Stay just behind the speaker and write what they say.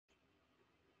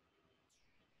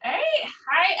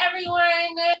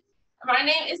everyone. My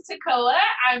name is Takoa.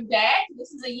 I'm back.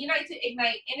 This is a Unite to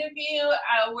Ignite interview.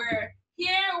 We're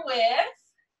here with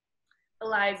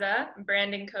Eliza,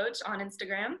 branding coach on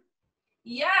Instagram.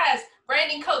 yes,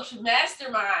 branding coach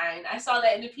Mastermind. I saw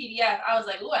that in the PDF. I was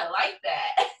like, ooh, I like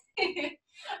that.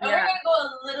 And we're gonna go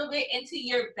a little bit into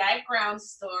your background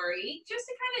story, just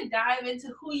to kind of dive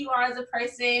into who you are as a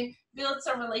person, build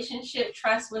some relationship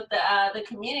trust with the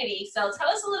community. So tell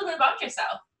us a little bit about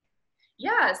yourself.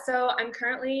 Yeah, so I'm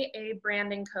currently a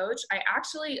branding coach.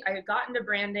 I got into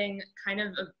branding kind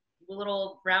of a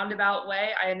little roundabout way.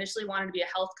 I initially wanted to be a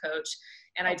health coach,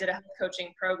 and I did a health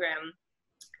coaching program.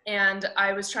 And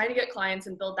I was trying to get clients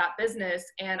and build that business,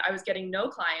 and I was getting no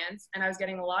clients, and I was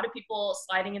getting a lot of people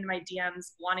sliding into my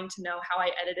DMs wanting to know how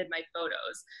I edited my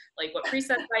photos, like what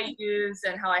presets I used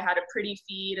and how I had a pretty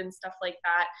feed and stuff like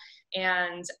that.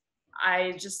 And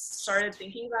I just started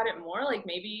thinking about it more, like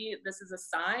maybe this is a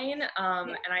sign.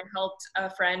 And I helped a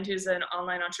friend who's an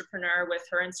online entrepreneur with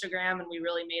her Instagram, and we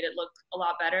really made it look a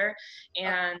lot better.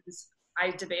 And I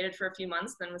debated for a few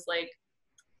months, then was like,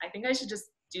 I think I should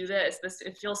just do this.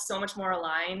 It feels so much more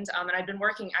aligned. And I'd been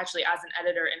working actually as an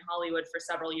editor in Hollywood for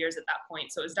several years at that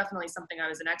point. So it was definitely something I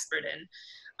was an expert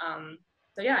in.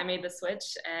 So yeah, I made the switch,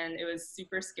 and it was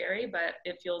super scary, but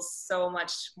it feels so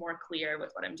much more clear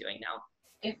with what I'm doing now.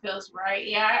 It feels right.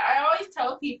 Yeah, I always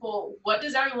tell people, what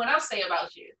does everyone else say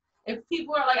about you? If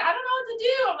people are like, I don't know what to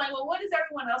do, I'm like, well, what does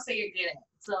everyone else say you're good at?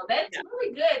 So that's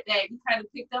really good that you kind of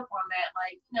picked up on that.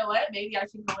 Like, you know what, maybe I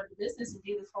should go into business and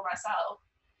do this for myself.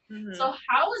 Mm-hmm. So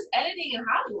how is editing in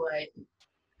Hollywood?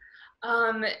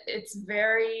 It's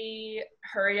very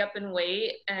hurry up and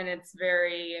wait, and it's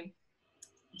very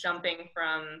jumping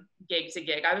from gig to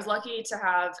gig. I was lucky to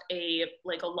have a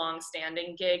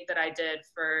long-standing gig that I did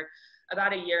for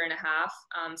about a year and a half.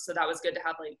 So that was good to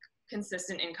have like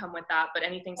consistent income with that, but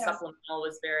anything supplemental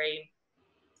was very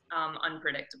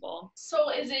unpredictable.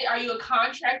 So are you a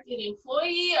contracted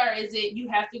employee, or is it you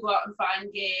have to go out and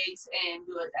find gigs and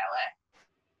do it that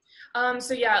way?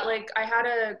 So yeah, like I had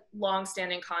a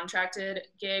long-standing contracted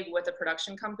gig with a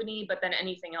production company, but then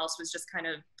anything else was just kind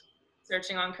of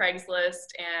searching on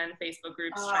Craigslist and Facebook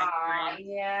groups.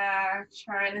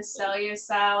 Trying to sell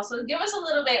yourself. So give us a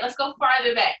little bit. Let's go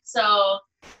farther back. So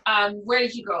where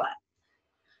did you grow up?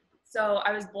 So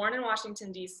I was born in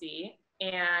Washington, D.C.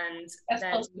 and that's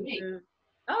then close to me.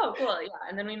 Oh, cool. Yeah.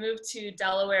 And then we moved to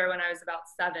Delaware when I was about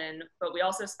 7, but we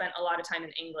also spent a lot of time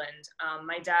in England.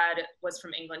 My dad was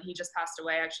from England. He just passed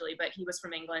away actually, but he was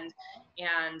from England,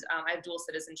 and I have dual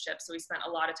citizenship. So we spent a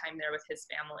lot of time there with his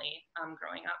family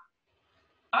growing up.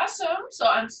 Awesome. So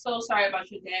I'm so sorry about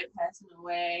your dad passing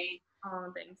away.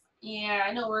 Oh, thanks. Yeah,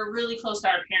 I know we're really close to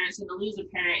our parents, and to lose a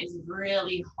parent is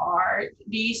really hard.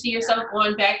 Do you see yourself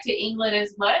going back to England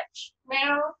as much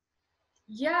now?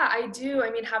 Yeah, I do. I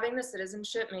mean, having the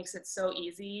citizenship makes it so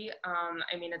easy.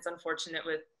 I mean, it's unfortunate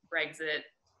with Brexit,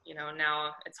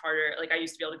 now it's harder. Like I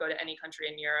used to be able to go to any country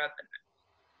in Europe, and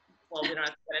well, we don't have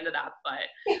to get into that, but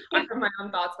I have my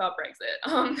own thoughts about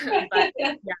Brexit. But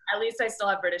yeah, at least I still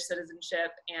have British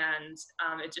citizenship, and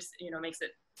it just, makes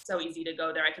it so easy to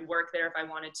go there. I could work there if I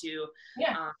wanted to,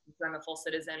 because I'm a full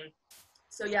citizen.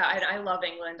 So yeah, I love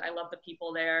England. I love the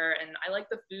people there, and I like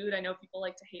the food. I know people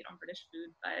like to hate on British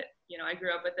food, but I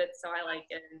grew up with it, so I like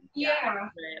it. And I'm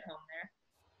really at home there.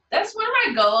 That's one of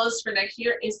my goals for next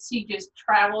year, is to just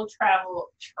travel.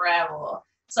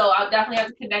 So I'll definitely have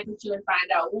to connect with you and find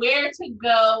out where to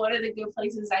go, what are the good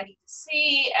places I need to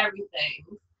see, everything.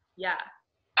 Yeah.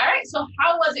 All right. So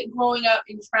how was it growing up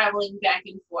and traveling back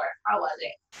and forth? How was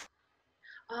it?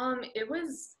 It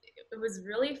was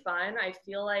really fun. I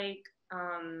feel like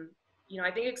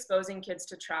I think exposing kids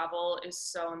to travel is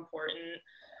so important.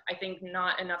 I think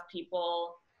not enough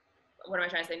people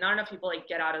like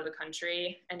get out of the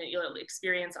country and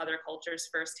experience other cultures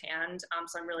firsthand.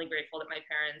 So I'm really grateful that my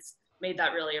parents made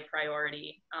that really a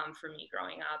priority for me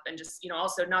growing up, and just,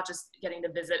 also not just getting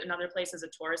to visit another place as a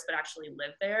tourist, but actually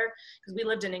live there, because we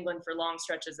lived in England for long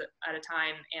stretches at a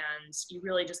time, and you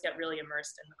really just get really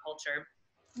immersed in the culture.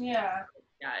 Yeah.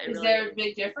 Is there a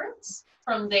big difference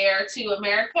from there to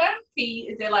America?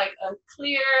 Is there like a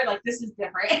clear, like this is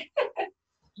different?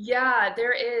 Yeah,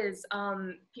 there is.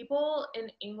 People in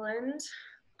England,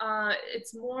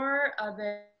 it's more of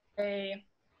a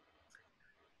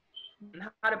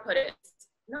how to put it, it's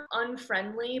not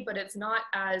unfriendly, but it's not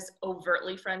as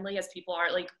overtly friendly as people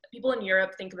are. Like people in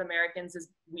Europe think of Americans as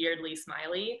weirdly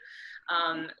smiley.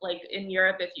 Like in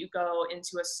Europe, if you go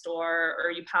into a store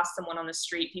or you pass someone on the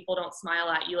street, people don't smile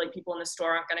at you. Like people in the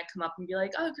store aren't going to come up and be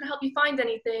like, oh, can I help you find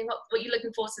anything? What are you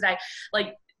looking for today?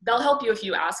 Like they'll help you if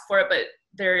you ask for it, but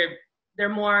they're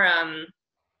more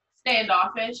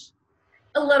Standoffish.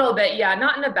 A little bit, yeah,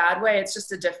 not in a bad way. It's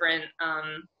just a different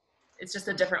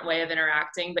way of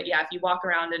interacting. But yeah, if you walk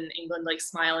around in England like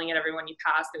smiling at everyone you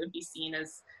pass, it would be seen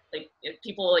as like if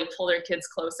people like pull their kids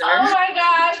closer. Oh my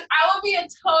gosh, I would be a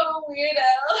total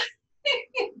weirdo.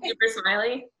 Super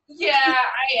smiley. Yeah,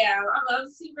 I am. I'm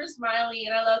super smiley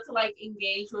and I love to like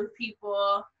engage with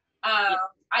people. Yeah.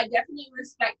 I definitely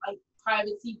respect like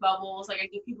privacy bubbles. Like I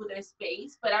give people their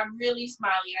space, but I'm really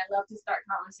smiley. I love to start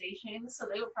conversations. So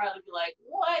they would probably be like,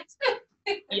 what?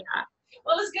 Yeah.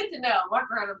 Well, it's good to know. Walk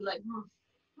around and be like,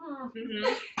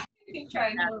 Mm-hmm. try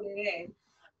and hold it in.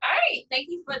 All right, thank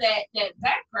you for that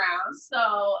background.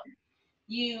 So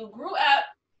you grew up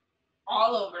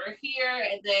all over here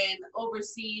and then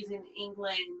overseas in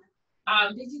England.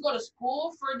 Did you go to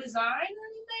school for design or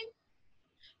anything?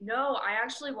 No, I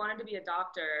actually wanted to be a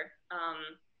doctor.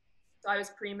 So I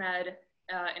was pre-med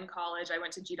in college. I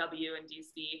went to GW in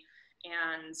DC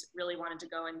and really wanted to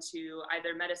go into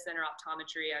either medicine or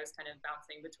optometry. I was kind of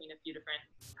bouncing between a few different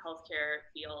healthcare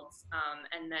fields.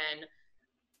 And then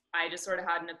I just sort of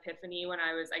had an epiphany when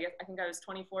I think I was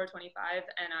 24, 25,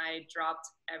 and I dropped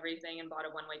everything and bought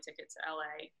a one-way ticket to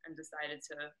LA and decided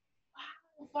to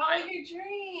follow your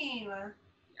dream.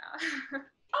 Yeah.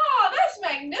 Oh, that's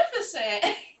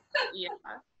magnificent. Yeah.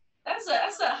 That's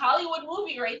a Hollywood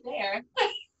movie right there.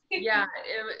 Yeah,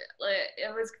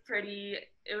 it was pretty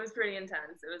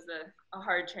intense. It was a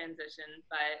hard transition,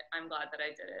 but I'm glad that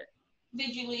I did it.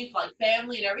 Did you leave like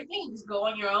family and everything and just go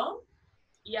on your own?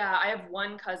 Yeah, I have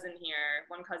one cousin here,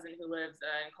 one cousin who lives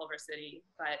in Culver City,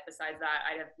 but besides that,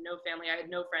 I have no family. I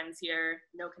had no friends here,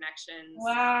 no connections.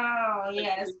 Wow, like,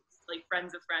 yes. Like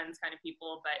friends of friends kind of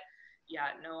people, but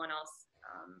yeah, no one else.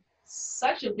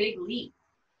 Such a big leap.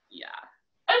 Yeah.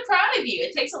 I'm proud of you.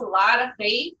 It takes a lot of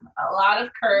faith, a lot of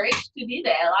courage to do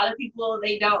that. A lot of people,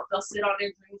 they'll sit on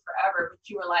their dream forever, but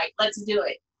you were like, let's do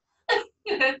it.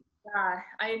 Yeah,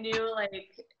 I knew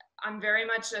like, I'm very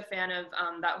much a fan of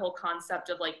that whole concept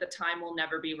of like the time will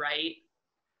never be right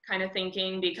kind of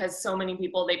thinking, because so many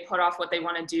people, they put off what they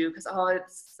want to do because, oh,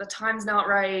 it's the time's not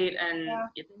right, and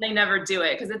they never do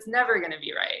it because it's never going to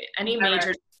be right. Any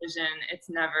major decision, it's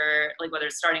never like, whether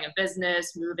it's starting a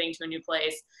business, moving to a new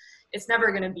place, it's never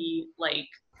going to be like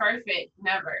perfect.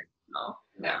 Never. No,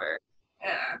 never.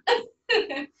 Yeah.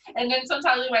 And then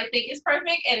sometimes we might think it's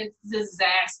perfect and it's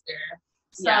disaster.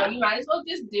 So you might as well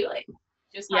just do it.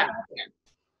 Just out there.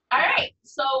 All right.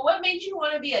 So what made you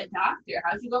want to be a doctor?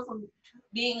 How'd you go from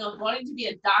wanting to be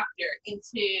a doctor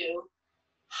into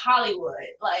Hollywood?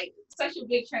 Like such a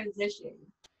big transition.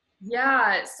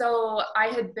 Yeah, so I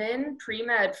had been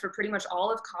pre-med for pretty much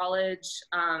all of college,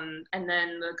 and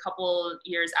then the couple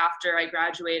years after I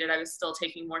graduated, I was still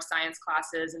taking more science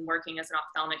classes and working as an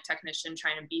ophthalmic technician,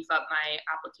 trying to beef up my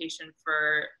application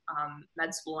for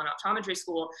med school and optometry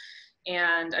school,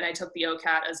 and I took the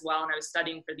OCAT as well, and I was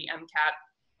studying for the MCAT.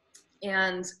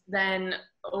 And then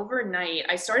overnight,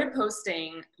 I started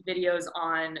posting videos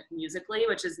on Musical.ly,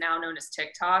 which is now known as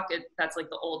TikTok. That's like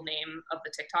the old name of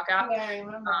the TikTok app. Yeah, I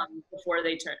remember. Before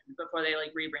they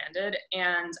like rebranded.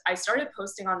 And I started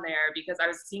posting on there because I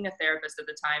was seeing a therapist at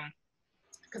the time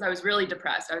because I was really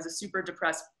depressed. I was a super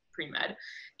depressed pre-med.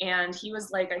 And he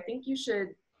was like, I think you should,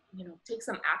 take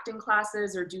some acting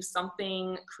classes or do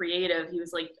something creative. He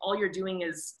was like, all you're doing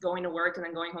is going to work and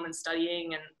then going home and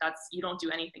studying, and you don't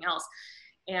do anything else.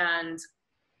 And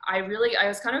I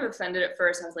was kind of offended at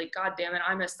first. I was like, God damn it,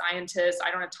 I'm a scientist. I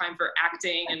don't have time for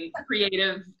acting and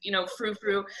creative,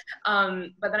 frou-frou.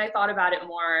 But then I thought about it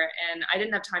more, and I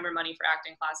didn't have time or money for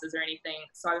acting classes or anything.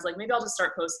 So I was like, maybe I'll just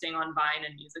start posting on Vine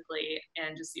and Musical.ly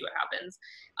and just see what happens,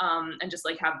 and just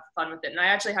like have fun with it. And I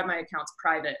actually had my accounts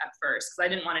private at first because I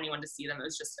didn't want anyone to see them. It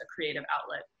was just a creative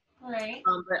outlet. Right.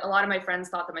 But a lot of my friends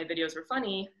thought that my videos were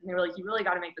funny, and they were like, you really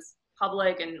got to make this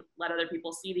public and let other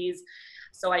people see these.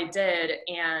 So I did,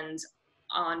 and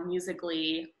on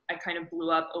Musical.ly, I kind of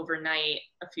blew up overnight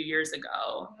a few years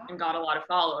ago and got a lot of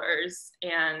followers,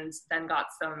 and then got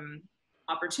some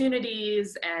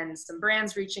opportunities and some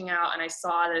brands reaching out, and I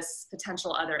saw this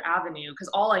potential other avenue because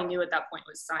all I knew at that point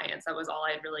was science. That was all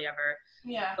I had really ever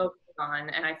focused on,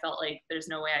 and I felt like there's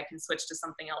no way I can switch to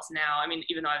something else now. I mean,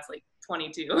 even though I was like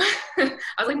 22, I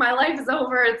was like, my life is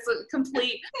over, it's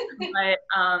complete. But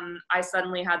I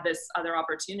suddenly had this other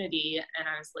opportunity, and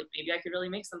I was like, maybe I could really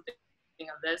make something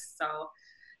of this. So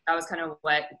that was kind of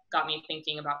what got me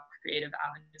thinking about creative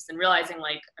avenues and realizing,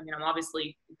 like, I mean, I'm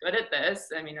obviously good at this.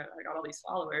 I mean, I got all these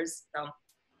followers, so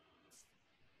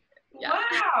yeah.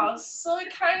 Wow, so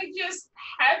it kind of just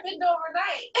happened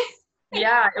overnight.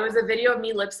 Yeah, it was a video of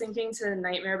me lip syncing to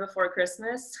Nightmare Before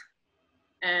Christmas,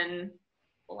 and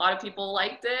a lot of people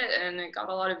liked it and it got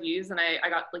a lot of views, and I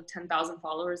got like 10,000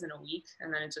 followers in a week,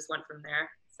 and then it just went from there.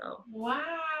 So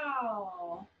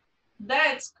wow,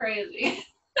 that's crazy.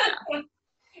 yeah.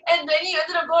 And then you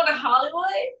ended up going to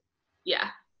Hollywood? Yeah.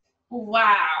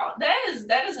 Wow, that is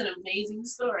an amazing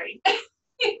story.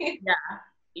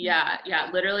 Yeah.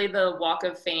 Literally the Walk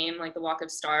of Fame, like the Walk of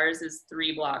Stars, is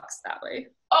 3 blocks that way.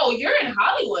 Oh, you're in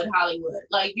Hollywood.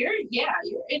 Like you're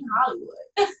in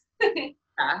Hollywood.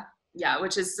 Yeah,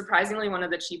 which is surprisingly one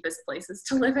of the cheapest places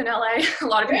to live in LA. A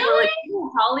lot of people are Really? like,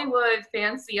 "Ooh, Hollywood,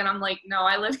 fancy," and I'm like, no,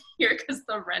 I live here because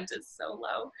the rent is so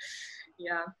low.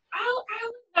 Yeah.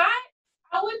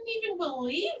 I wouldn't even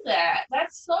believe that.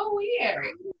 That's so weird.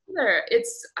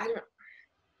 I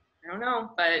don't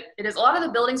know, but it is. A lot of the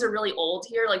buildings are really old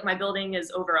here. Like my building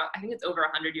is I think it's over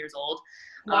 100 years old.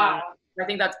 Wow. I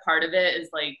think that's part of it is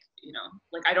like,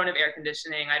 like I don't have air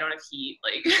conditioning. I don't have heat.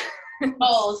 Like,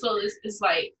 Oh, so it's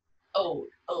like old.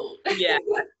 yeah.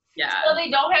 So they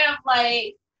don't have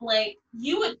like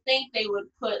you would think they would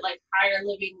put like higher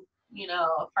living,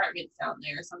 apartments down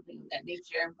there or something of that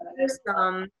nature. But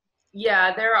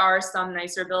there are some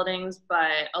nicer buildings,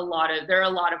 but there are a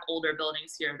lot of older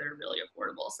buildings here that are really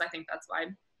affordable. So I think that's why.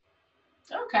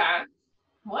 Okay.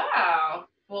 Wow.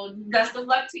 Well, best of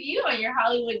luck to you on your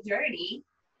Hollywood journey.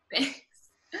 Thanks.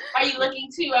 Are you looking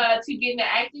to get into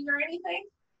acting or anything?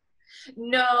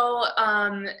 No,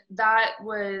 I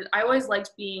always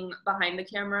liked being behind the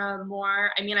camera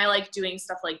more. I mean, I like doing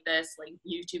stuff like this, like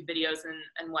YouTube videos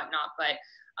and whatnot, but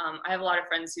I have a lot of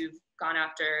friends who've gone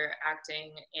after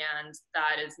acting, and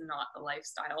that is not the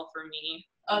lifestyle for me.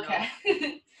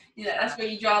 Okay. Yeah, that's where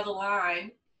you draw the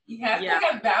line. You have to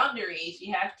have boundaries.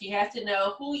 You have to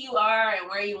know who you are and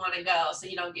where you want to go, so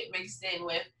you don't get mixed in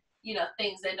with,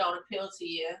 things that don't appeal to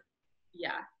you.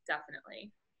 Yeah,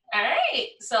 definitely. All right,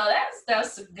 so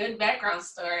that's a good background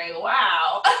story.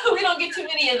 Wow, we don't get too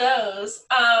many of those.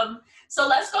 So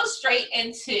let's go straight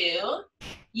into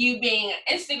you being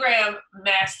Instagram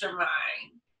mastermind.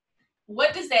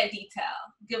 What does that detail?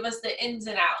 Give us the ins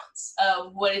and outs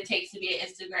of what it takes to be an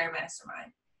Instagram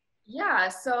mastermind. Yeah.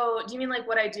 So do you mean like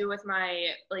what I do with my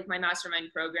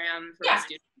mastermind program for my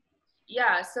students?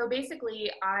 Yeah, so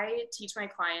basically I teach my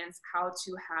clients how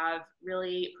to have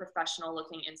really professional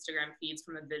looking Instagram feeds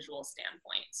from a visual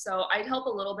standpoint. So I help a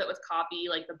little bit with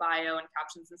copy, like the bio and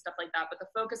captions and stuff like that, but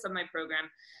the focus of my program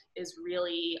is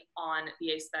really on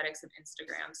the aesthetics of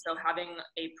Instagram. So having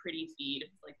a pretty feed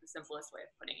is like the simplest way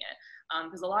of putting it.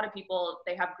 Because a lot of people,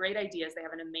 they have great ideas, they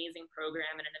have an amazing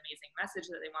program and an amazing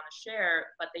message that they want to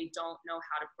share, but they don't know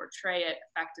how to portray it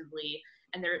effectively,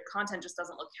 and their content just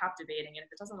doesn't look captivating. And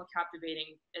if it doesn't look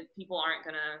captivating, people aren't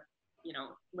gonna,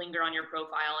 linger on your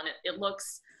profile. And it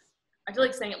looks, I feel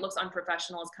like saying it looks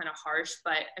unprofessional is kind of harsh,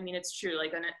 but I mean, it's true.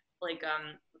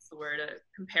 What's the word? A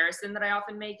comparison that I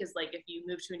often make is like, if you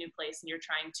move to a new place and you're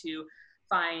trying to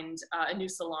find a new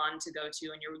salon to go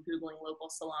to, and you're Googling local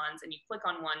salons, and you click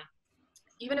on one,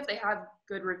 even if they have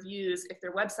good reviews, if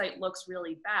their website looks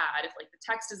really bad, if like the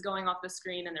text is going off the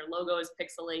screen and their logo is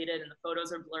pixelated and the photos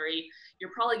are blurry,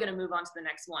 you're probably going to move on to the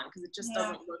next one because it just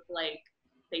doesn't look like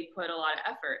they put a lot of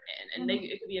effort in. And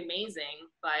it could be amazing,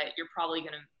 but you're probably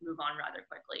going to move on rather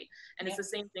quickly. And it's the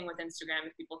same thing with Instagram.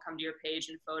 If people come to your page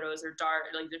and photos are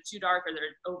dark, like they're too dark, or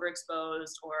they're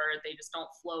overexposed, or they just don't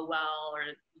flow well, or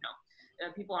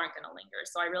people aren't going to linger.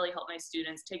 So I really help my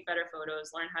students take better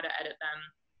photos, learn how to edit them,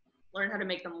 learn how to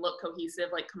make them look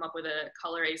cohesive, like come up with a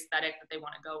color aesthetic that they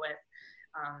want to go with,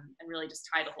 and really just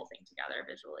tie the whole thing together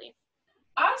visually.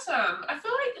 Awesome. I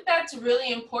feel like that's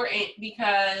really important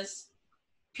because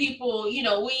people,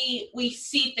 we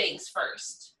see things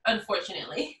first,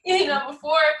 unfortunately.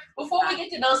 Before we get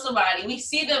to know somebody, we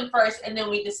see them first, and then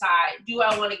we decide, do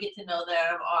I want to get to know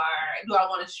them, or do I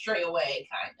want to stray away,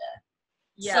 kind of.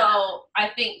 Yeah. So I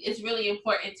think it's really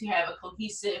important to have a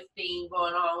cohesive theme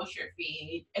going on with your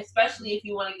feed, especially if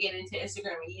you want to get into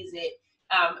Instagram and use it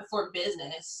for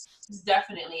business. It's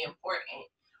definitely important.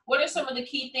 What are some of the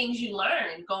key things you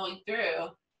learned going through?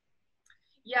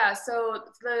 Yeah, so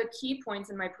the key points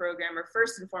in my program are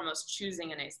first and foremost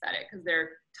choosing an aesthetic, because there are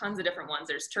tons of different ones.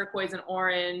 There's turquoise and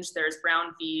orange, there's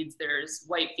brown feeds, there's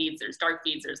white feeds, there's dark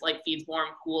feeds, there's light feeds, warm,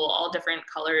 cool, all different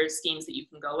color schemes that you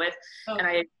can go with. Okay. And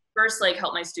I first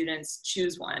help my students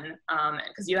choose one,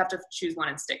 because you have to choose one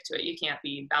and stick to it. You can't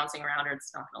be bouncing around or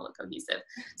it's not going to look cohesive.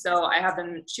 So I have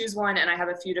them choose one, and I have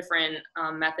a few different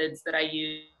methods that I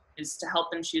use to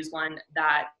help them choose one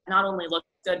that not only looks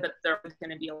good, but they're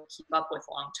going to be able to keep up with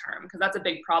long term. Because that's a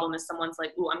big problem, is someone's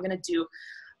like, ooh, I'm going to do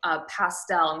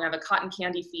pastel, I'm going to have a cotton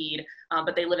candy feed,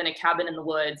 but they live in a cabin in the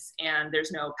woods and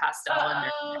there's no pastel in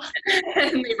there.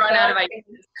 And they run out of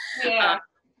ideas. Yeah.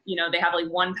 you know, they have like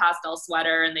one pastel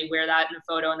sweater and they wear that in a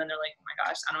photo and then they're like, oh my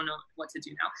gosh, I don't know what to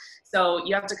do now. So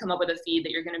you have to come up with a feed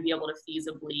that you're going to be able to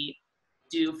feasibly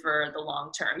do for the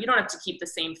long term. You don't have to keep the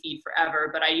same feed forever,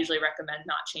 but I usually recommend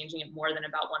not changing it more than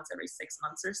about once every 6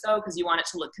 months or so, because you want it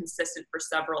to look consistent for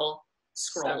several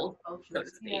scrolls, so to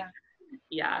speak.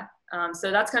 Yeah.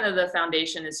 So that's kind of the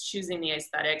foundation, is choosing the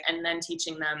aesthetic and then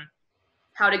teaching them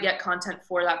how to get content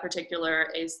for that particular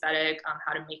aesthetic,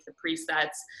 how to make the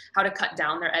presets, how to cut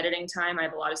down their editing time. I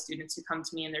have a lot of students who come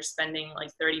to me and they're spending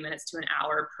like 30 minutes to an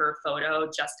hour per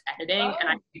photo just editing, and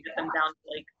I can get them down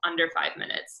to like under 5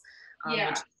 minutes,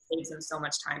 which saves them so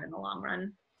much time in the long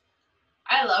run.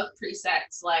 I love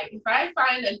presets. Like, if I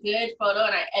find a good photo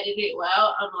and I edit it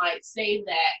well, I'm like, save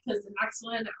that, because the next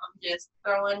one I'm just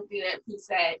throwing through that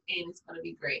preset and it's gonna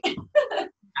be great.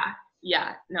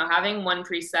 Yeah, no, having one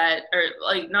preset, or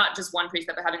like not just one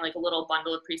preset, but having like a little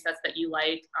bundle of presets that you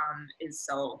like, it's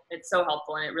so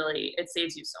helpful, and it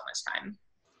saves you so much time.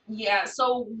 Yeah,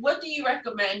 so what do you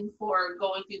recommend for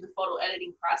going through the photo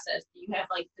editing process? Do you have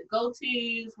like the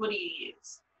go-tos? What do you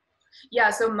use? Yeah,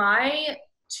 so my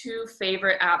 2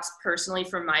 favorite apps personally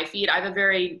for my feed, I have a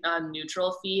very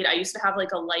neutral feed. I used to have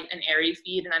like a light and airy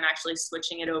feed, and I'm actually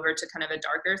switching it over to kind of a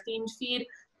darker themed feed,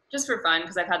 just for fun,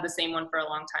 because I've had the same one for a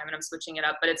long time and I'm switching it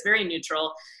up, but it's very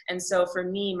neutral. And so for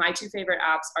me, my 2 favorite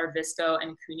apps are VSCO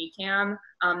and CuniCam.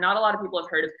 Not a lot of people have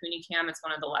heard of CuniCam. It's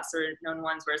one of the lesser known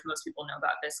ones, whereas most people know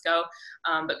about VSCO.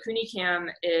 But CuniCam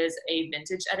is a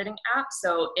vintage editing app.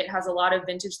 So it has a lot of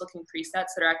vintage looking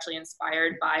presets that are actually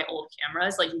inspired by old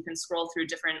cameras. Like, you can scroll through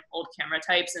different old camera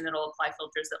types and it'll apply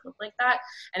filters that look like that.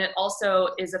 And it also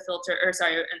is an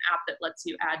app that lets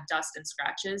you add dust and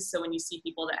scratches. So when you see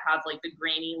people that have like the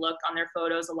grainy look on their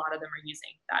photos, a lot of them are using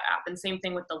that app. And same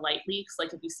thing with the light leaks.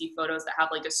 Like, if you see photos that have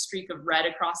like a streak of red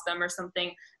across them or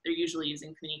something, they're usually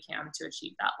using CuniCam to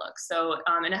achieve that look. So,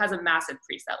 and it has a massive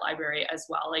preset library as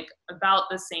well, like about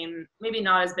the same, maybe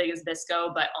not as big as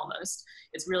VSCO, but almost.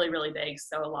 It's really, really big.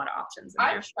 So a lot of options in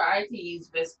there. I tried to use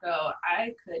VSCO.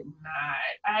 I could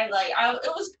not.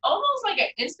 It was almost like an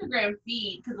Instagram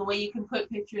feed, because the way you can put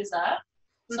pictures up.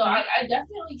 So I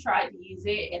definitely tried to use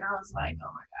it, and I was like,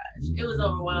 oh my gosh, it was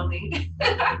overwhelming.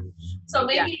 So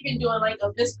maybe even doing like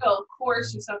a VSCO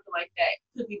course or something like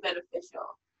that could be beneficial.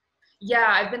 Yeah,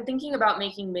 I've been thinking about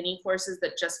making mini courses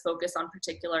that just focus on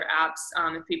particular apps.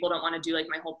 If people don't want to do like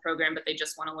my whole program, but they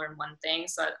just want to learn one thing.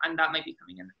 So that might be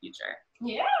coming in the future.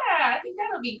 Yeah, I think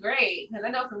that'll be great. Because I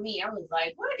know for me, I was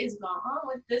like, what is going on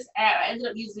with this app? I ended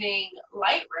up using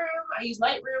Lightroom. I use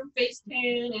Lightroom,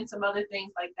 Facetune, and some other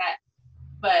things like that.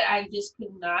 But I just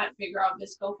could not figure out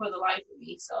VSCO for the life of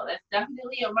me. So that's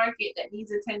definitely a market that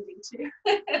needs attending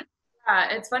to. Yeah,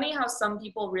 it's funny how some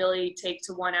people really take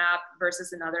to one app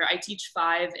versus another. I teach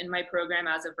 5 in my program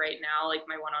as of right now, like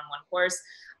my one-on-one course.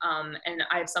 And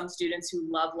I have some students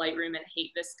who love Lightroom and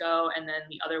hate VSCO, and then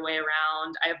the other way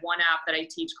around. I have one app that I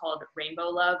teach called Rainbow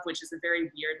Love, which is a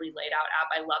very weirdly laid out app.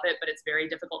 I love it, but it's very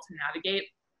difficult to navigate.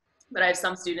 But I have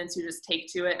some students who just take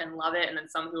to it and love it, and then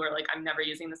some who are like, I'm never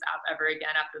using this app ever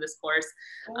again after this course.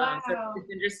 Wow. So it's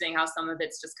interesting how some of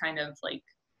it's just kind of like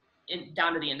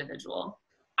down to the individual.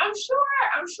 I'm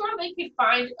sure they could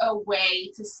find a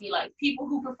way to see like people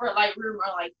who prefer Lightroom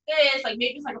are like this, like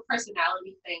maybe it's like a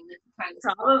personality thing that kind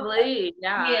of probably,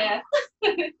 yeah.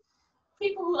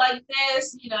 People who like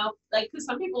this, you know, like, because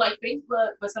some people like Facebook,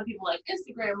 but some people like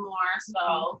Instagram more.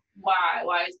 So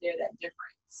why is there that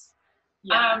difference?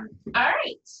 Yeah. All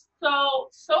right.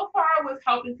 So far with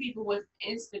helping people with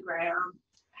Instagram,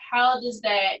 how does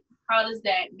that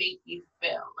make you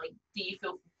feel? Like, do you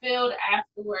feel fulfilled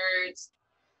afterwards?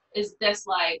 Is this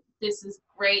like, this is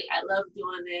great, I love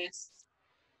doing this?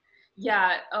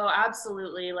 Yeah, oh,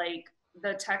 absolutely. Like,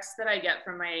 the texts that I get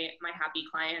from my happy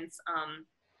clients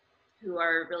who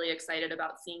are really excited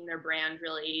about seeing their brand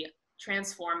really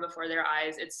transform before their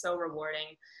eyes, it's so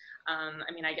rewarding.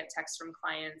 I mean, I get texts from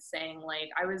clients saying like,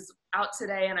 I was out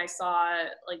today and I saw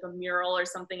like a mural or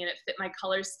something and it fit my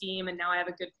color scheme, and now I have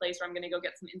a good place where I'm going to go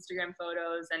get some Instagram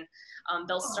photos. And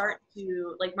they'll start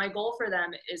to, like, my goal for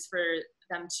them is for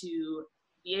them to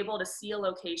be able to see a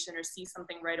location or see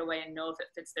something right away and know if it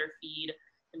fits their feed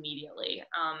immediately,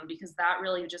 because that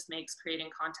really just makes creating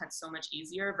content so much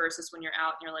easier versus when you're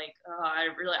out and you're like, oh,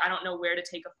 I don't know where to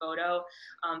take a photo.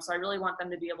 So I really want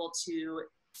them to be able to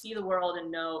see the world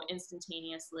and know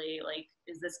instantaneously, like,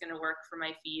 is this going to work for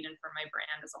my feed and for my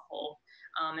brand as a whole?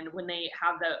 And when they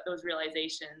have those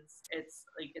realizations, it's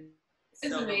like, it's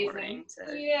so amazing.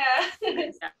 Yeah.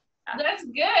 That's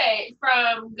good.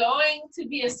 From going to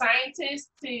be a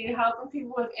scientist to helping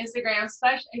people with Instagram,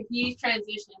 such a huge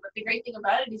transition. But the great thing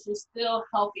about it is you're still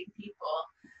helping people.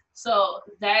 So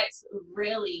that's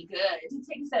really good. To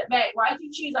take a step back, why did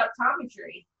you choose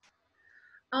optometry?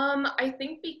 I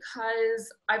think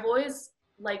because I've always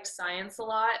liked science a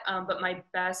lot, but my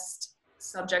best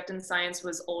subject in science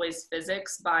was always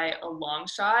physics by a long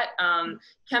shot.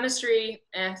 Chemistry,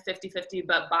 50-50,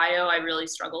 but bio I really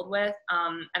struggled with.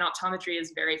 And optometry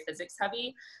is very physics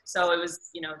heavy. So it was,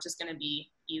 just going to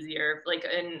be easier. Like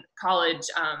in college,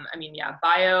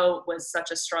 bio was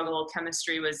such a struggle.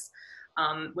 Chemistry was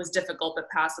difficult but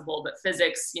passable, but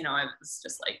physics, I was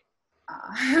just like,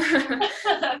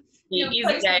 the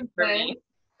easy day for me.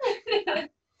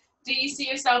 Do you see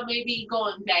yourself maybe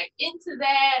going back into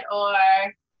that, or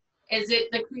is it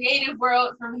the creative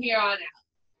world from here on out?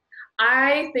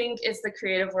 I think it's the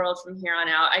creative world from here on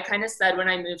out. I kind of said when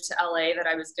I moved to LA that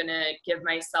I was going to give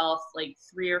myself like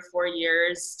 3 or 4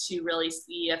 years to really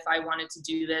see if I wanted to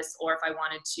do this or if I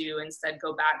wanted to instead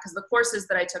go back. Because the courses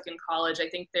that I took in college, I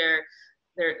think they're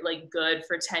like good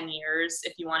for 10 years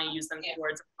if you want to use them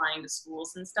towards applying to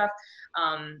schools and stuff.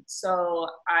 So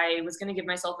I was going to give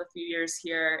myself a few years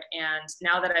here. And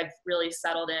now that I've really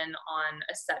settled in on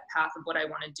a set path of what I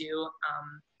want to do,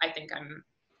 I think I'm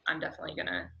definitely going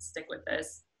to stick with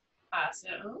this.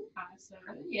 Awesome.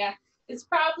 Yeah. It's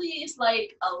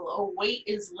like a weight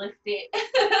is lifted.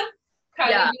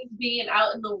 Kind of just being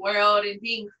out in the world and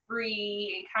being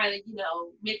free and kind of,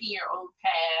 making your own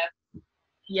path.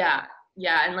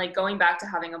 Yeah, and like going back to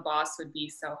having a boss would be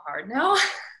so hard now.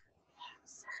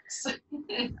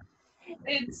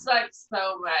 It sucks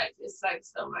so much.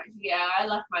 Yeah, I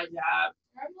left my job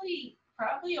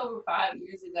probably over 5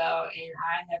 years ago, and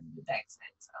I haven't been back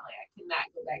since. So I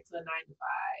cannot go back to a 9 to 5.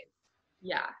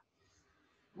 Yeah.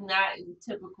 Not in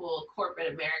typical corporate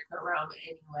America realm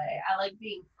anyway. I like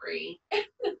being free.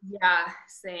 Yeah,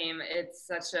 same. It's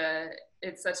such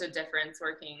a difference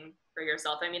working for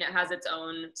yourself. I mean, it has its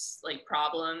own like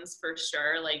problems for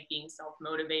sure. Like being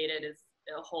self-motivated is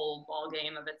a whole ball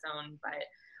game of its own, but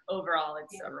overall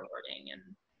it's so rewarding, and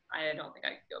I don't think I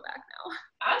could go back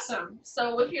now. Awesome.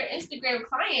 So with your Instagram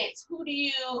clients, who do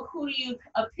you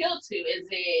appeal to? Is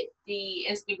it the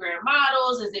Instagram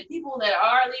models? Is it people that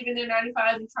are leaving their 9 to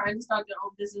 5 and trying to start their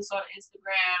own business on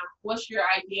Instagram? What's your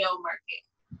ideal market?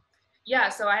 Yeah,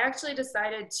 so I actually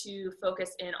decided to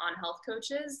focus in on health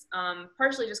coaches,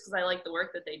 partially just because I like the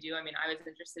work that they do. I mean, I was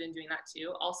interested in doing that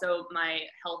too. Also, my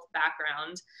health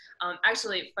background.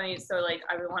 Actually, funny, so like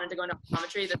I wanted to go into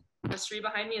optometry. The history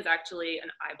behind me is actually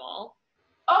an eyeball.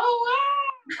 Oh,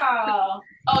 wow.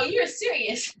 Oh, you're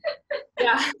serious.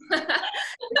 Yeah.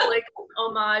 It's like an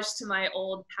homage to my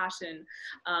old passion.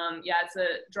 Yeah, it's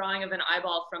a drawing of an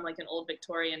eyeball from like an old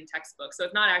Victorian textbook. So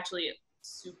it's not actually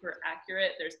super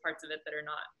accurate. There's parts of it that are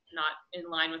not in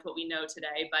line with what we know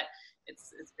today, but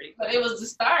it's pretty cool. But it was the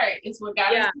start. It's what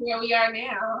got us where we are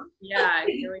now. Yeah,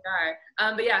 here we are.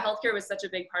 But yeah, healthcare was such a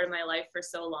big part of my life for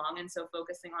so long, and so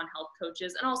focusing on health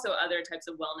coaches and also other types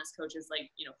of wellness coaches like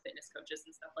fitness coaches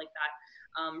and stuff like that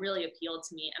really appealed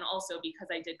to me. And also because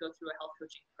I did go through a health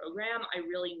coaching program, I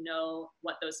really know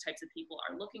what those types of people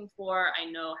are looking for. I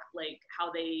know like how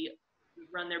they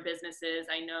run their businesses.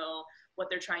 I know what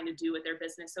they're trying to do with their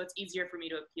business. So it's easier for me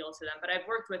to appeal to them. But I've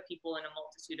worked with people in a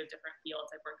multitude of different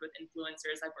fields. I've worked with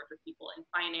influencers. I've worked with people in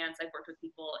finance. I've worked with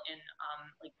people in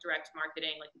like direct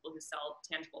marketing, like people who sell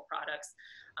tangible products.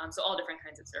 So all different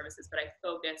kinds of services, but I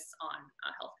focus on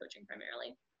health coaching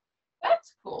primarily.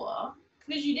 That's cool.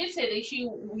 Because you did say that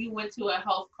you went to a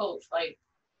health coach like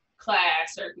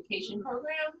class certification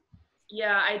program.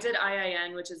 Yeah, I did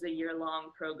IIN, which is a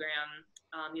year-long program,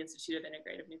 the Institute of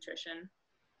Integrative Nutrition.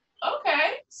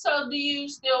 Okay, so do you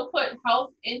still put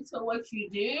health into what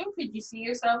you do? Could you see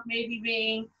yourself maybe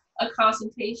being a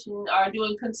consultation or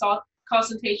doing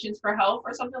consultations for health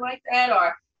or something like that?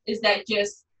 Or is that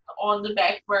just on the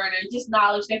back burner, just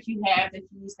knowledge that you have that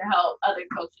you use to help other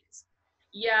coaches?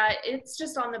 Yeah, it's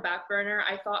just on the back burner.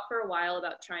 I thought for a while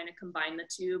about trying to combine the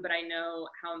two, but I know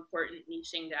how important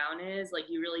niching down is. Like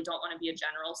you really don't want to be a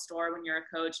general store when you're a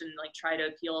coach and like try to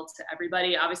appeal to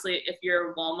everybody. Obviously, if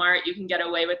you're Walmart, you can get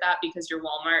away with that because you're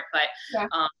Walmart. But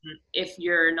if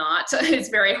you're not, it's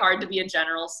very hard to be a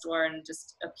general store and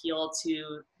just appeal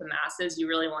to the masses. You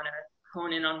really want to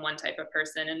hone in on one type of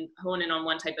person and hone in on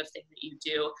one type of thing that you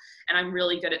do. And I'm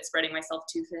really good at spreading myself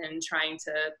too thin, trying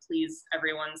to please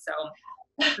everyone. So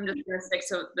I'm just going to stick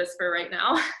to this for right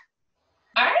now.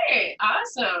 All right,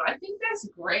 awesome. I think that's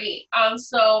great.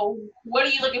 So what are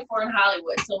you looking for in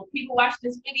Hollywood? So if people watch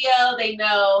this video, they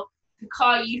know to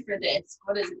call you for this.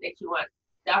 What is it that you want,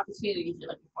 the opportunities you're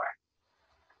looking for?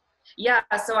 Yeah,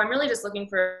 so I'm really just looking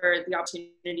for the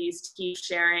opportunities to keep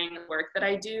sharing the work that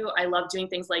I do. I love doing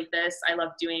things like this. I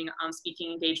love doing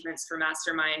speaking engagements for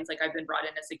masterminds. Like I've been brought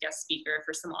in as a guest speaker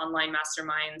for some online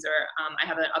masterminds, or I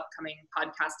have an upcoming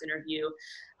podcast interview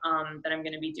that I'm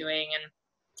going to be doing. And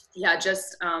yeah,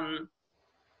 just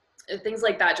things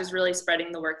like that, just really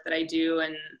spreading the work that I do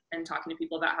and talking to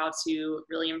people about how to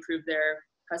really improve their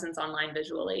presence online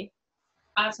visually.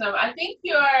 Awesome. I think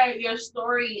your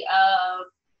story of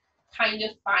kind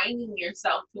of finding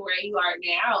yourself to where you are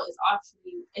now is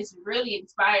actually, it's really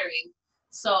inspiring.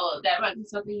 So that might be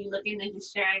something you look into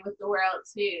just sharing with the world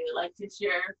too. Like to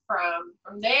share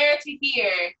from there to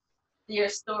here, your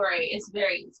story is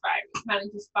very inspiring. Kind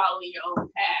of just following your own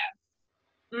path.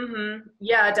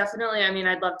 Yeah, definitely. I mean,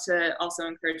 I'd love to also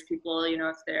encourage people, you know,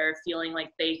 if they're feeling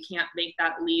like they can't make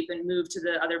that leap and move to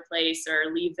the other place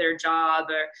or leave their job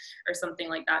or something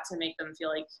like that, to make them feel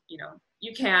like, you know,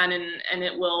 you can, and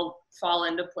it will fall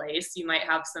into place. You might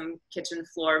have some kitchen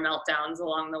floor meltdowns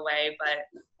along the way,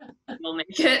 but you'll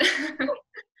make it.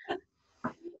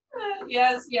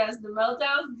 Yes, the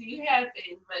meltdowns do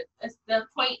happen, but the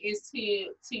point is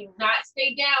to not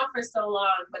stay down for so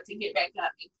long, but to get back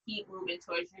up and keep moving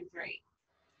towards your dream.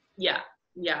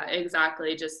 Yeah,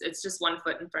 exactly. It's just one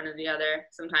foot in front of the other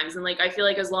sometimes. And like, I feel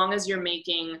like as long as you're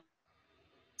making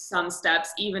some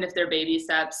steps, even if they're baby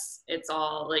steps, it's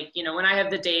all like, you know, when I have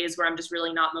the days where I'm just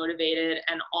really not motivated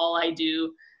and all I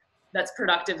do that's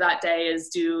productive that day is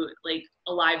do like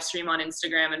a live stream on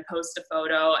Instagram and post a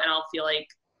photo, and I'll feel like,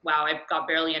 wow, I've got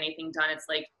barely anything done. It's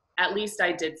like, at least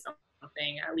I did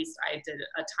something. At least I did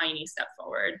a tiny step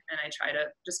forward, and I try to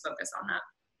just focus on that.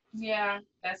 Yeah,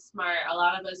 that's smart. A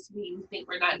lot of us, we think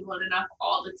we're not doing enough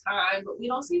all the time, but we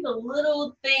don't see the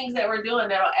little things that we're doing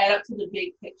that'll add up to the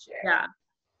big picture. Yeah,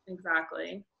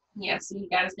 exactly. Yeah, so you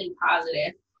got to stay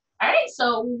positive. All right,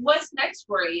 so what's next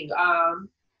for you?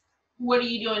 What are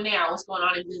you doing now? What's going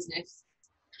on in business?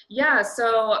 Yeah,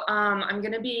 so I'm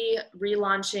going to be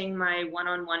relaunching my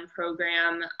one-on-one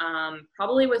program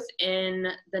probably within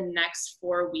the next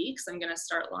 4 weeks. I'm going to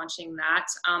start launching that.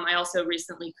 I also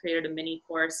recently created a mini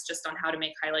course just on how to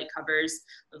make highlight covers,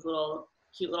 those little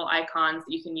cute little icons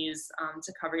that you can use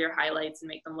to cover your highlights and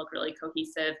make them look really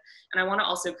cohesive. And I want to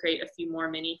also create a few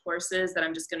more mini courses that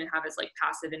I'm just going to have as like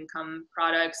passive income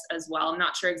products as well. I'm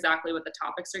not sure exactly what the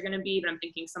topics are going to be, but I'm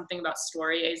thinking something about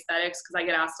story aesthetics, because I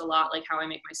get asked a lot like how I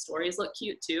make my stories look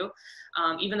cute too,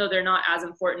 even though they're not as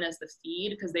important as the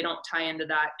feed, because they don't tie into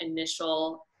that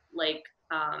initial like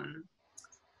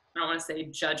I don't want to say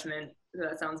judgment,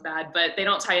 that sounds bad, but they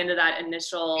don't tie into that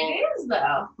initial. It is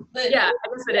though. Yeah, I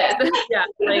guess it is. Yeah,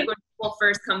 like when people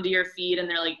first come to your feed and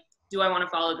they're like, do I want to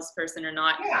follow this person or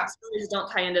not? Yeah. Stories don't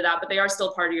tie into that, but they are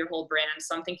still part of your whole brand.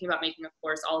 So I'm thinking about making a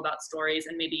course all about stories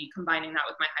and maybe combining that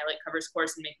with my highlight covers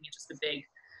course and making it just a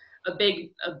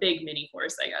big mini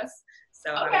course, I guess.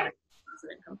 So okay.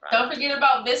 Don't forget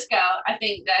about Visco. I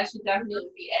think that should definitely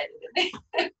be added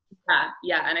in.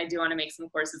 Yeah, and I do want to make some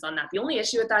courses on that. The only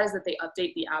issue with that is that they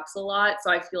update the apps a lot,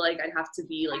 so I feel like I'd have to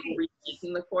be like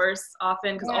remaking the course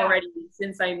often, because already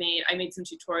since I made some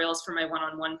tutorials for my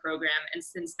one-on-one program, and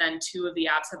since then 2 of the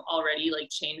apps have already like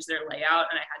changed their layout,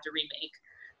 and I had to remake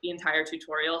the entire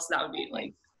tutorial, so that would be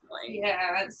like annoying.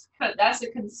 Yeah, that's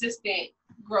a consistent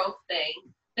growth thing.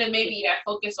 Then maybe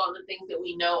focus on the things that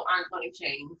we know aren't going to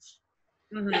change.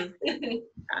 Yeah,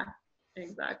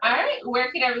 exactly. All right,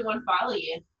 where can everyone follow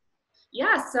you?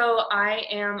 Yeah, so I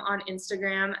am on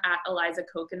Instagram at Eliza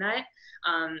Coconut,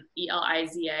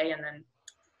 Eliza, and then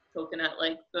coconut,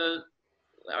 like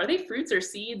are they fruits or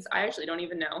seeds? I actually don't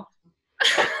even know.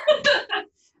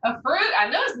 A fruit? I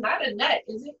know it's not a nut,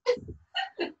 is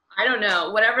it? I don't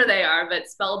know, whatever they are, but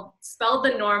spelled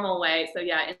the normal way. So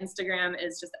yeah, Instagram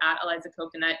is just at Eliza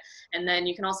Coconut. And then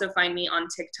you can also find me on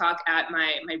TikTok at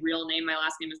my real name. My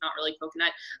last name is not really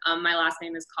Coconut. My last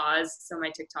name is Cause. So my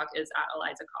TikTok is at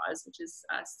Eliza Cause, which is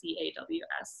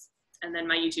CAWS. And then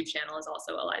my YouTube channel is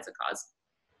also Eliza Cause.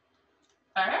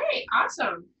 All right,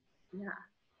 awesome. Yeah.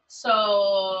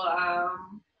 So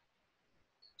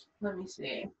let me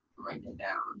see, write it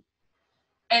down.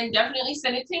 And definitely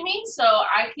send it to me so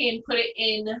I can put it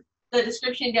in the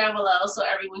description down below so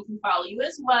everyone can follow you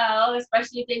as well,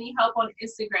 especially if they need help on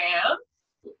Instagram.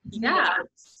 Yeah.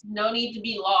 No need to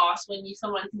be lost when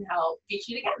someone can help get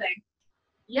you together.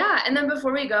 Yeah, and then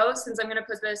before we go, since I'm going to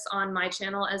put this on my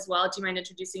channel as well, do you mind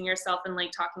introducing yourself and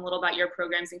like talking a little about your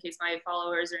programs in case my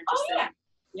followers are interested? Oh, yeah.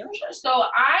 Yeah, sure. So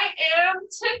I am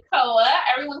Takoa.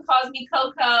 Everyone calls me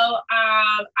Coco.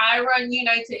 I run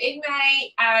Unite to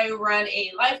Ignite. I run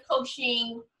a life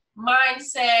coaching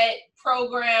mindset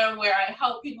program where I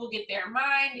help people get their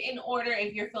mind in order.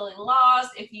 If you're feeling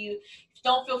lost, if you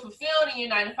don't feel fulfilled in your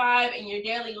 9 to 5 in your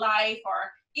daily life,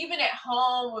 or even at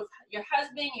home with your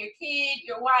husband, your kid,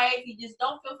 your wife, you just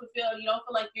don't feel fulfilled, you don't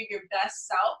feel like you're your best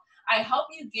self, I help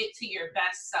you get to your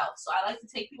best self. So I like to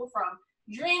take people from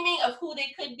dreaming of who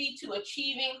they could be to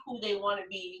achieving who they want to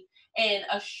be in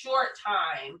a short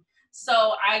time.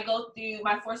 So I go through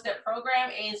my 4-step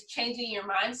program is changing your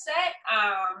mindset.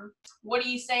 What are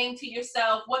you saying to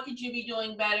yourself? What could you be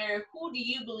doing better? Who do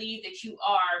you believe that you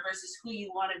are versus who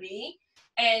you want to be?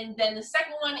 And then the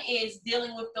second one is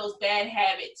dealing with those bad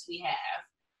habits we have.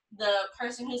 The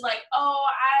person who's like, oh,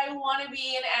 I want to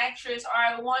be an actress, or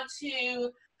I want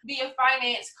to be a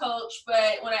finance coach,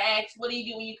 but when I ask, what do you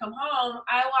do when you come home?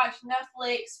 I watch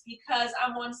Netflix because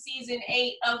I'm on season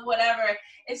 8 of whatever.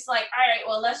 It's like, all right,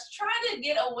 well, let's try to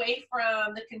get away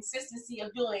from the consistency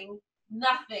of doing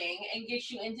nothing and get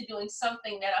you into doing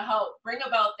something that'll help bring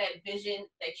about that vision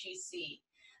that you see.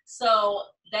 So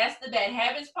that's the bad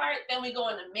habits part. Then we go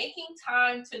into making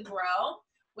time to grow,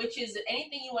 which is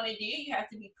anything you want to do, you have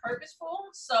to be purposeful.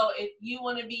 So if you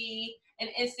want to be an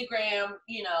Instagram,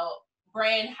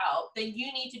 brand help, then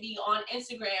you need to be on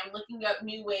Instagram looking up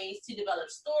new ways to develop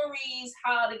stories,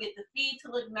 how to get the feed to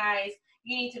look nice.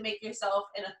 You need to make yourself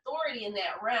an authority in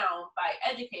that realm by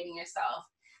educating yourself.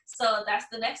 So that's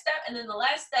the next step. And then the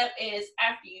last step is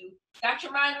after you got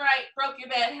your mind right, broke your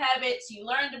bad habits, you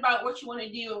learned about what you want to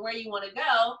do and where you want to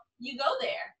go, you go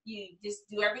there. You just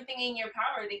do everything in your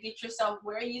power to get yourself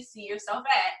where you see yourself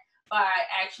at by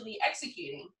actually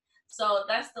executing. So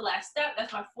that's the last step.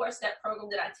 That's my 4-step program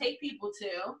that I take people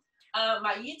to.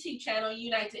 My YouTube channel,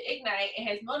 Unite to Ignite, it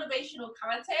has motivational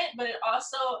content, but it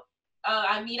also,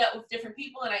 I meet up with different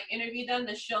people and I interview them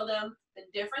to show them the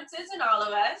differences in all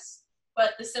of us,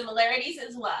 but the similarities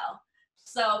as well.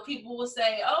 So people will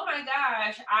say, oh my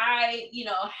gosh, I,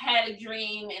 had a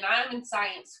dream and I'm in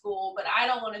science school, but I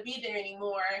don't want to be there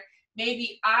anymore.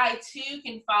 Maybe I too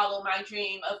can follow my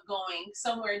dream of going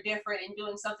somewhere different and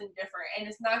doing something different, and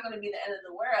it's not going to be the end of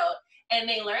the world. And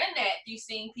they learn that through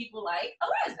seeing people like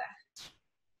Eliza.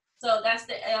 So that's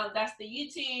the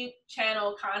YouTube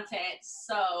channel content.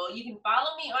 So you can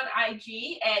follow me on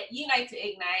IG at Unite to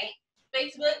Ignite,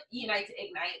 Facebook Unite to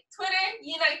Ignite, Twitter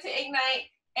Unite to Ignite,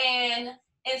 and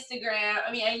Instagram,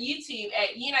 and YouTube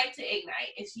at Unite to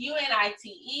Ignite. It's UNITETOIGNITE.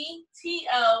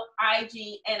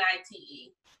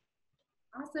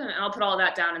 Awesome. And I'll put all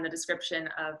that down in the description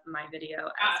of my video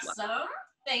as well. Awesome.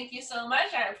 Thank you so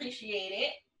much. I appreciate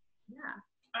it. Yeah.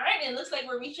 All right, it looks like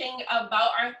we're reaching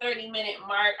about our 30-minute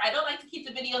mark. I don't like to keep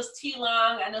the videos too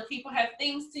long. I know people have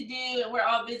things to do and we're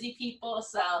all busy people,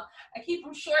 so I keep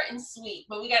them short and sweet,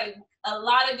 but we got a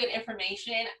lot of good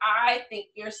information. I think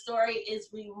your story is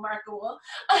remarkable.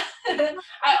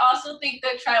 I also think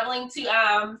that traveling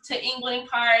to England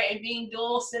part and being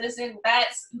dual citizen,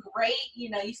 that's great. You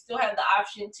still have the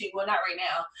option to, well, not right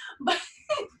now, but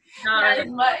not as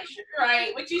much,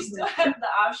 right? But you still have the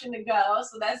option to go,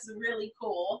 so that's really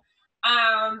cool.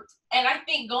 And I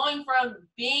think going from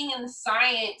being in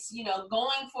science,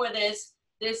 going for this,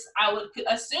 I would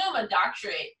assume a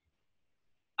doctorate.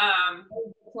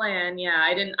 Plan, yeah.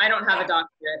 I don't have a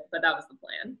doctorate, but that was the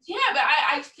plan. Yeah, but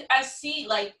I see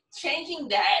like changing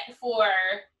that for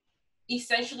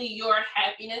essentially your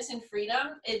happiness and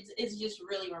freedom is just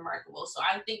really remarkable. So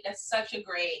I think that's such a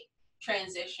great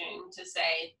transition to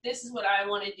say, this is what I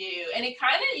want to do. And it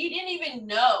kind of, you didn't even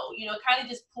know, kind of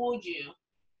just pulled you.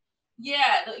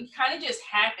 Yeah, it kind of just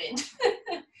happened.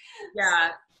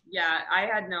 Yeah, I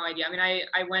had no idea.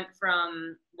 I went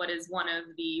from what is one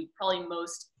of the probably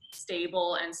most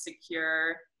stable and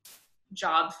secure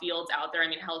job fields out there.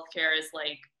 Healthcare is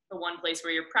like the one place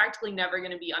where you're practically never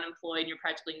going to be unemployed. You're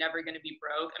practically never going to be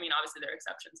broke. Obviously there are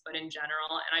exceptions, but in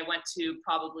general. And I went to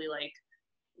probably like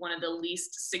one of the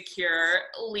least secure,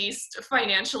 least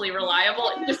financially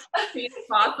reliable industries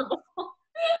possible.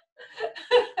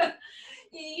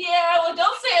 Yeah, well,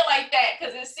 don't say it like that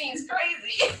because it seems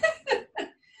crazy.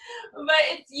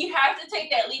 But you have to take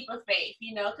that leap of faith,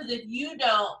 because if you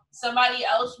don't, somebody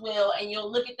else will, and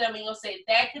you'll look at them and you'll say,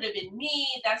 that could have been me.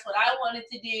 That's what I wanted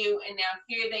to do. And now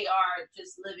here they are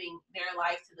just living their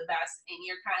life to the best. And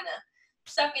you're kind of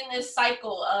stuck in this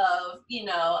cycle of, a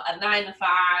 9 to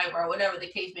 5 or whatever the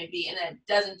case may be. And that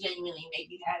doesn't genuinely make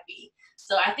you happy.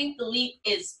 So I think the leap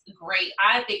is great.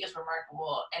 I think it's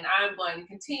remarkable, and I'm going to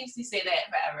continuously say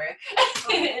that forever.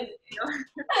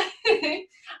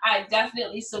 I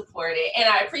definitely support it, and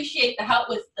I appreciate the help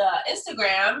with the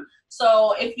Instagram.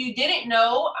 So if you didn't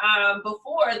know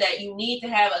before that you need to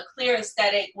have a clear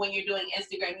aesthetic when you're doing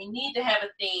Instagram, you need to have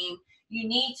a theme. you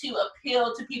need to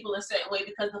appeal to people a certain way,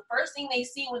 because the first thing they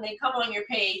see when they come on your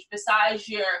page, besides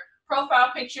your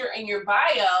profile picture and your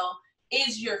bio,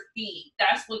 is your feed.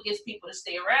 That's what gets people to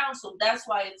stay around. So that's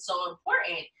why it's so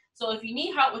important. So if you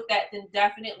need help with that, then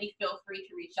definitely feel free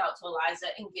to reach out to Eliza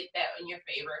and get that in your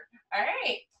favor. All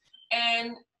right.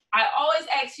 And I always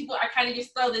ask people, I kind of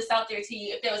just throw this out there to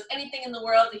you, if there was anything in the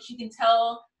world that you can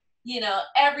tell, you know,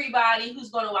 everybody who's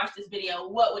going to watch this video,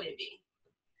 what would it be?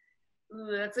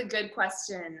 Ooh, that's a good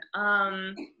question.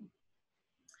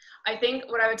 I think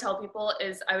what I would tell people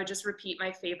is I would just repeat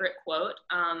my favorite quote,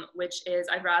 which is,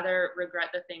 I'd rather regret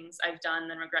the things I've done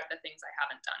than regret the things I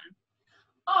haven't done.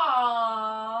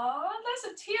 Aww, that's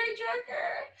a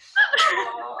tearjerker.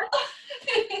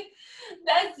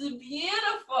 That's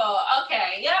beautiful.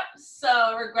 Okay, yep.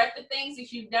 So regret the things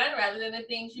that you've done rather than the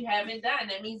things you haven't done.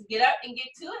 That means get up and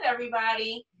get to it,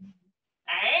 everybody.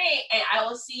 All right, and I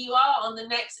will see you all on the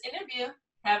next interview.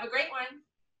 Have a great one.